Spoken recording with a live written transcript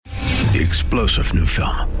The explosive new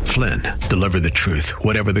film, Flynn, deliver the truth,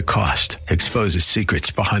 whatever the cost. Exposes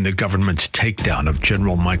secrets behind the government's takedown of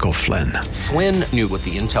General Michael Flynn. Flynn knew what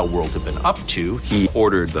the intel world had been up to. He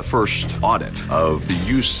ordered the first audit of the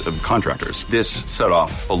use of contractors. This set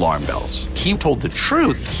off alarm bells. He told the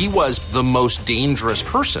truth. He was the most dangerous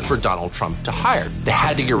person for Donald Trump to hire. They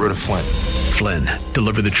had to get rid of Flynn. Flynn,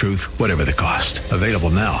 deliver the truth, whatever the cost. Available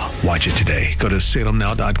now. Watch it today. Go to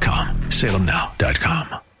salemnow.com.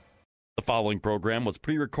 salemnow.com. The following program was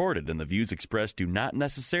pre-recorded, and the views expressed do not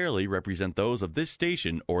necessarily represent those of this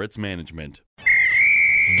station or its management.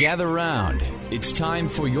 Gather round. It's time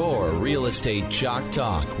for your Real Estate Chalk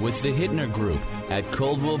Talk with the Hittner Group at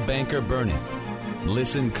Coldwell Banker Burnett.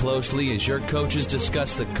 Listen closely as your coaches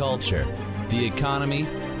discuss the culture, the economy,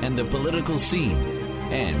 and the political scene,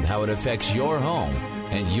 and how it affects your home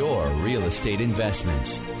and your real estate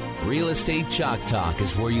investments. Real Estate Chalk Talk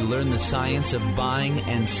is where you learn the science of buying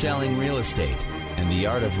and selling real estate and the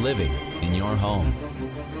art of living in your home.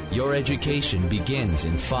 Your education begins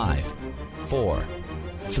in 5, 4,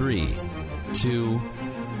 3, 2,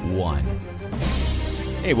 1.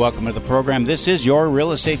 Hey, welcome to the program. This is your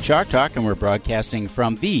Real Estate Chalk Talk, and we're broadcasting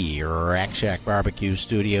from the Rack Shack Barbecue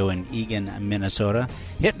Studio in Eagan, Minnesota.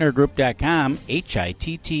 HittnerGroup.com,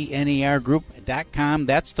 Hittner Group.com.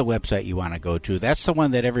 That's the website you want to go to. That's the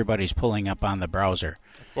one that everybody's pulling up on the browser.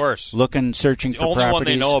 Of course. Searching for properties. The only one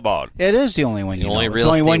they know about. It is the only one you know. It's the only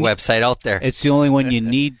real estate website out there. It's the only one you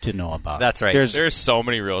need to know about. That's right. There's so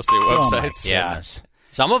many real estate websites. Yeah.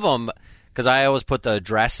 Some of them, because I always put the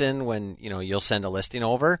address in when, you'll send a listing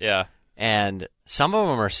over. Yeah. And some of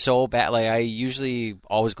them are so bad. Like, I usually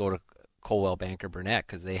always go to Coldwell Banker Burnett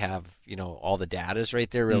because they have, all the data's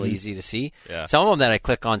right there, real easy to see. Yeah. Some of them that I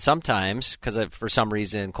click on sometimes because for some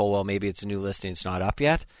reason, Coldwell, maybe it's a new listing, it's not up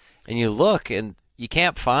yet. And you look and you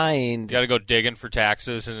can't find. You got to go digging for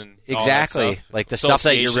taxes and exactly. All that stuff. Like the stuff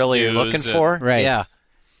that you're really looking for. Right. Yeah.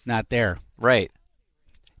 Not there. Right.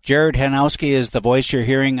 Jared Hanowski is the voice you're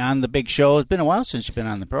hearing on the big show. It's been a while since you've been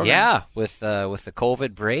on the program. Yeah, with the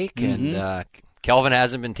COVID break, and Kelvin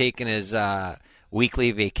hasn't been taking his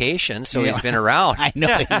weekly vacation, so he's been around. I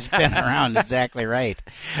know, he's been around, exactly right.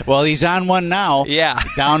 Well, he's on one now. Yeah.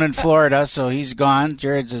 Down in Florida, so he's gone.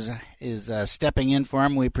 Jared is stepping in for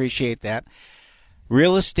him. We appreciate that.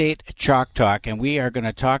 Real Estate Chalk Talk, and we are going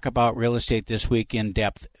to talk about real estate this week in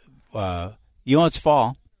depth. It's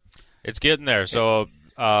fall. It's getting there, so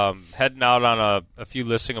heading out on a few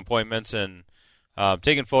listing appointments and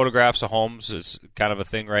taking photographs of homes is kind of a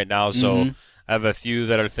thing right now. So I have a few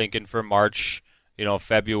that are thinking for March,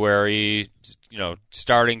 February,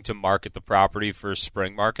 starting to market the property for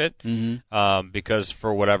spring market because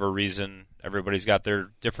for whatever reason, everybody's got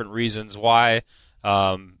their different reasons why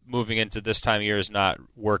moving into this time of year is not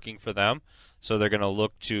working for them. So they're going to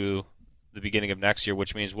look to the beginning of next year,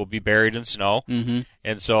 which means we'll be buried in snow.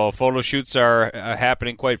 And so photo shoots are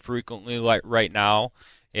happening quite frequently right now.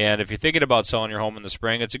 And if you're thinking about selling your home in the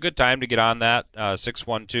spring, it's a good time to get on that.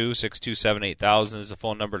 612-627-8000 is the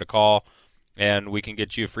phone number to call, and we can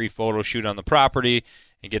get you a free photo shoot on the property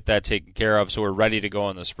and get that taken care of so we're ready to go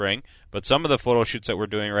in the spring. But some of the photo shoots that we're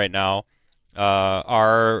doing right now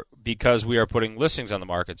are because we are putting listings on the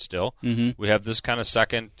market still. We have this kind of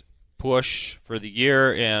second push for the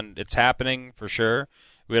year, and it's happening for sure.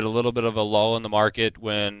 We had a little bit of a lull in the market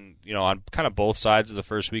when, on kind of both sides of the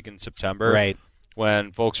first week in September. Right.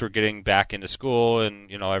 When folks were getting back into school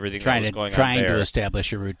and, everything that was going on there. Trying to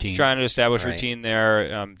establish a routine. Trying to establish routine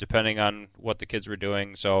there, depending on what the kids were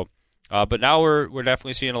doing. So, but now we're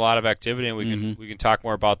definitely seeing a lot of activity, and we can talk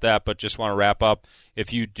more about that. But just want to wrap up.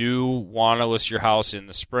 If you do want to list your house in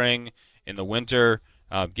the spring, in the winter,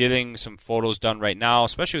 getting some photos done right now,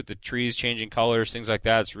 especially with the trees changing colors, things like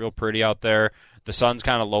that. It's real pretty out there. The sun's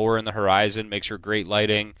kind of lower in the horizon, makes for great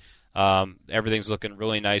lighting. Everything's looking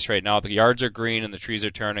really nice right now. The yards are green and the trees are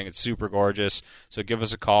turning. It's super gorgeous. So give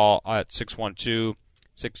us a call at 612-627-8000,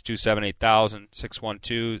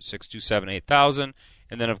 612-627-8000.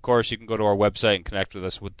 And then, of course, you can go to our website and connect with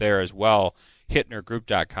us there as well,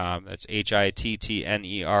 HittnerGroup.com. That's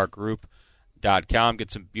HITTNER Group.com.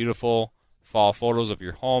 Get some beautiful fall photos of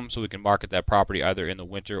your home so we can market that property either in the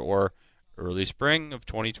winter or early spring of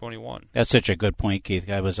 2021. That's such a good point, Keith.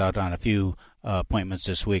 I was out on a few appointments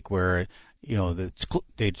this week where,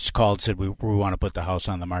 they just called and said we want to put the house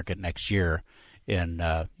on the market next year in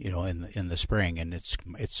the spring, and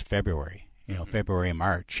it's February. February,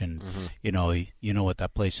 March, and you know what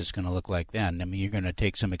that place is going to look like then. I mean, you're going to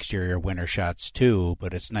take some exterior winter shots too,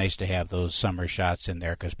 but it's nice to have those summer shots in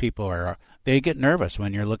there because people they get nervous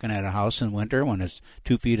when you're looking at a house in winter when it's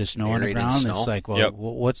 2 feet of snow on the ground. It's like, well,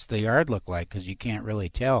 what's the yard look like? Because you can't really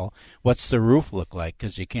tell. What's the roof look like?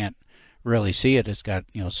 Because you can't really see it. It's got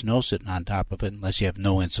snow sitting on top of it unless you have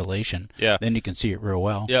no insulation. Yeah. Then you can see it real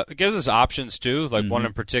well. Yeah, it gives us options too. Like one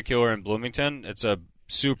in particular in Bloomington. It's a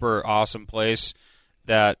super awesome place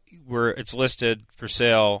that it's listed for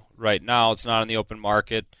sale right now. It's not in the open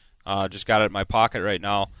market. Just got it in my pocket right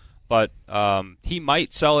now. But he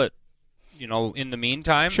might sell it, in the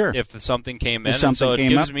meantime. Sure. If something came in. And so it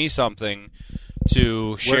gives me something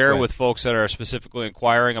to share with folks that are specifically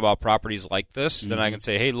inquiring about properties like this. Then I can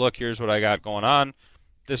say, hey, look, here's what I got going on.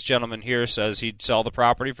 This gentleman here says he'd sell the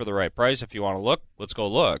property for the right price. If you want to look, let's go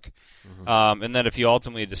look. And then if he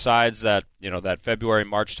ultimately decides that that February,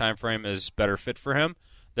 March timeframe is better fit for him,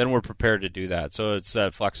 then we're prepared to do that. So it's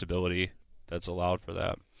that flexibility that's allowed for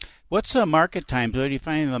that. What's the market times? What do you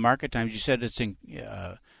find in the market times? You said it's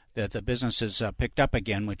that the business has picked up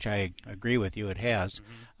again, which I agree with you, it has.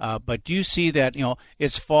 But do you see that,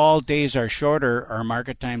 it's fall, days are shorter, are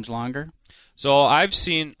market times longer? So I've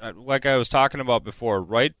seen, like I was talking about before,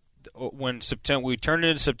 right when we turned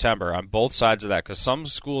into September on both sides of that, because some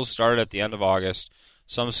schools started at the end of August,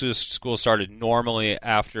 some schools started normally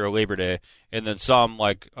after Labor Day, and then some,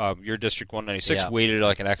 like your District 196, waited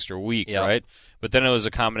like an extra week, right? But then it was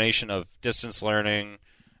a combination of distance learning,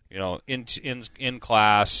 in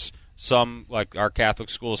class, some like our Catholic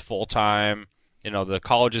schools full time. The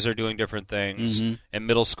colleges are doing different things, and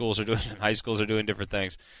middle schools and high schools are doing different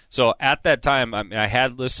things. So at that time, I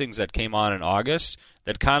had listings that came on in August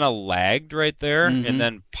that kind of lagged right there and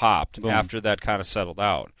then popped after that kind of settled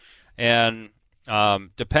out. And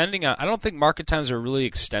depending on, I don't think market times are really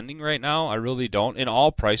extending right now. I really don't, in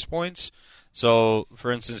all price points. So,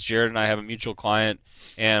 for instance, Jared and I have a mutual client,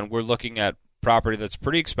 and we're looking at property that's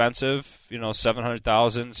pretty expensive, $700,000,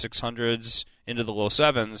 $600s into the low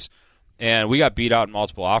 $7s. And we got beat out in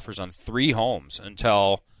multiple offers on 3 homes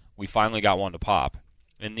until we finally got one to pop.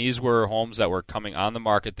 And these were homes that were coming on the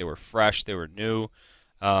market. They were fresh. They were new.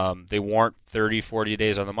 They weren't 30, 40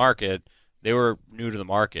 days on the market. They were new to the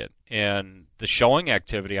market. And the showing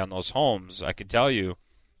activity on those homes, I could tell you,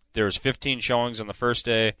 there was 15 showings on the first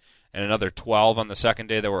day and another 12 on the second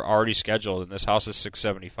day that were already scheduled. And this house is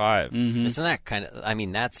 $675. Isn't that kind of? I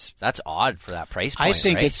mean, that's odd for that price point. I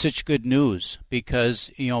think right? it's such good news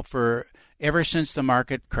because for ever since the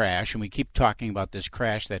market crash, and we keep talking about this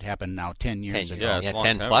crash that happened now 10 years ago. Yeah,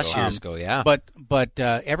 10 plus years ago. Yeah. But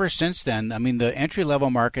ever since then, I mean, the entry level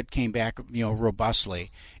market came back,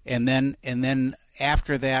 robustly, and then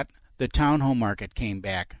after that, the townhome market came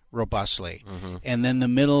back robustly, and then the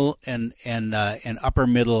middle and upper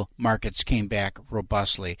middle markets came back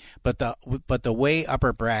robustly. But the way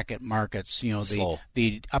upper bracket markets,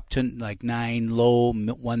 the up to like 9 low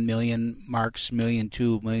 1 million marks, $1.2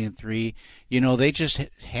 million, $1.3 million, they just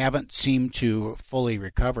haven't seemed to fully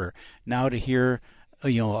recover. Now to hear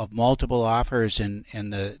of multiple offers and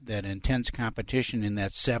that intense competition in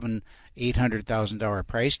that $800,000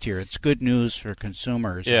 price tier, it's good news for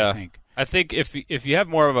consumers. Yeah. I think if you have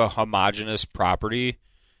more of a homogeneous property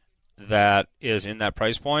that is in that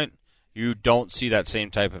price point, you don't see that same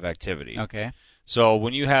type of activity. Okay. So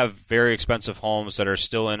when you have very expensive homes that are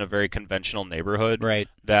still in a very conventional neighborhood, right,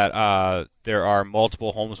 that there are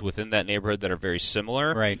multiple homes within that neighborhood that are very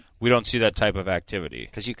similar, right, we don't see that type of activity.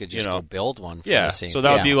 Because you could just go build one for the same. So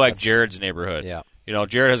that would be like Jared's neighborhood. Yeah.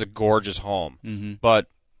 Jared has a gorgeous home, but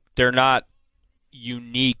they're not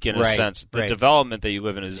unique in a sense. The development that you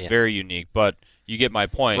live in is very unique, but you get my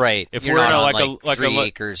point. Right. If you're we're not in on like 3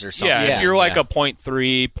 acres or something. Yeah, if you're like a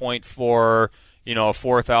 0.3, 0.4, a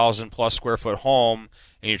 4,000 plus square foot home,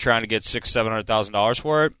 and you're trying to get $700,000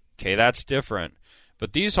 for it, okay, that's different.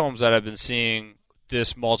 But these homes that I've been seeing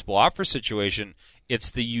this multiple offer situation, it's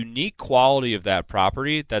the unique quality of that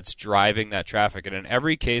property that's driving that traffic. And in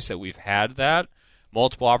every case that we've had that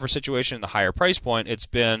multiple offer situation in the higher price point, it's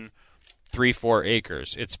been 3-4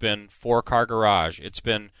 acres. It's been 4-car garage. It's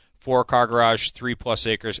been 4-car garage, 3+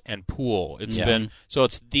 acres, and pool. It's been so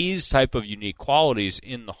it's these type of unique qualities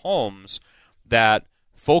in the homes that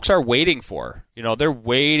folks are waiting for. They're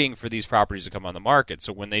waiting for these properties to come on the market.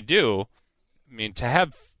 So when they do, I mean, to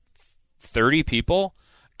have 30 people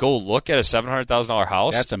go look at a $700,000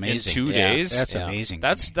 house that's amazing. In 2 days, that's amazing.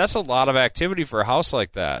 That's a lot of activity for a house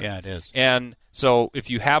like that. Yeah, it is. And so if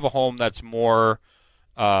you have a home that's more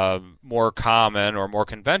common or more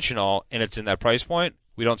conventional, and it's in that price point,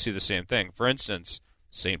 we don't see the same thing. For instance,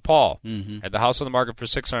 St. Paul. Had the house on the market for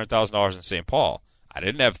 $600,000 in St. Paul. I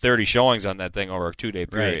didn't have 30 showings on that thing over a 2-day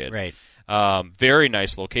period. Right. Very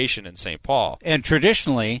nice location in St. Paul. And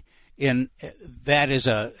traditionally, that is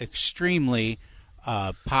a extremely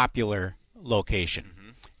popular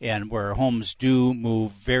location, and where homes do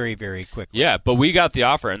move very, very quickly. Yeah, but we got the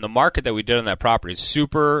offer, and the market that we did on that property is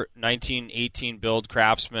super 1918 build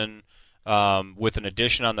Craftsman with an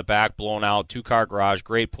addition on the back, blown out, 2-car garage,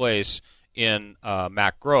 great place in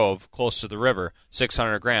Mac Grove, close to the river,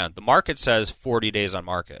 $600,000. The market says 40 days on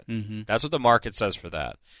market. That's what the market says for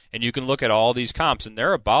that. And you can look at all these comps, and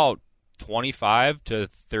they're about 25 to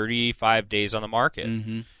 35 days on the market,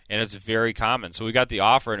 and it's very common. So we got the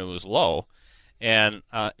offer, and it was low. And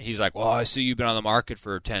he's like, "Well, I see you've been on the market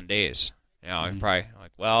for 10 days." You know, I'm probably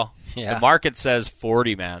like, "Well, the market says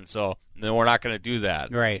 40, man. So then we're not going to do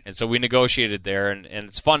that." Right. And so we negotiated there, and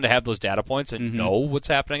it's fun to have those data points and know what's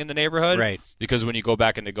happening in the neighborhood. Right. Because when you go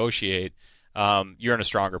back and negotiate, you're in a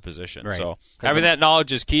stronger position. Right. So having that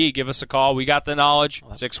knowledge is key. Give us a call. We got the knowledge.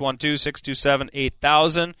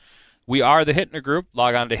 612-627-8000. We are the Hittner Group.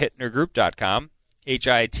 Log on to hittnergroup.com.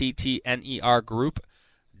 HITTNER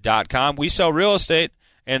Group.com. We sell real estate,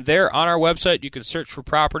 and there on our website you can search for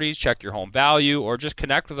properties, check your home value, or just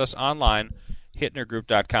connect with us online,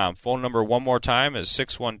 hittnergroup.com. Phone number one more time is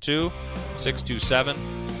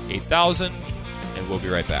 612-627-8000, and we'll be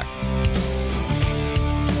right back.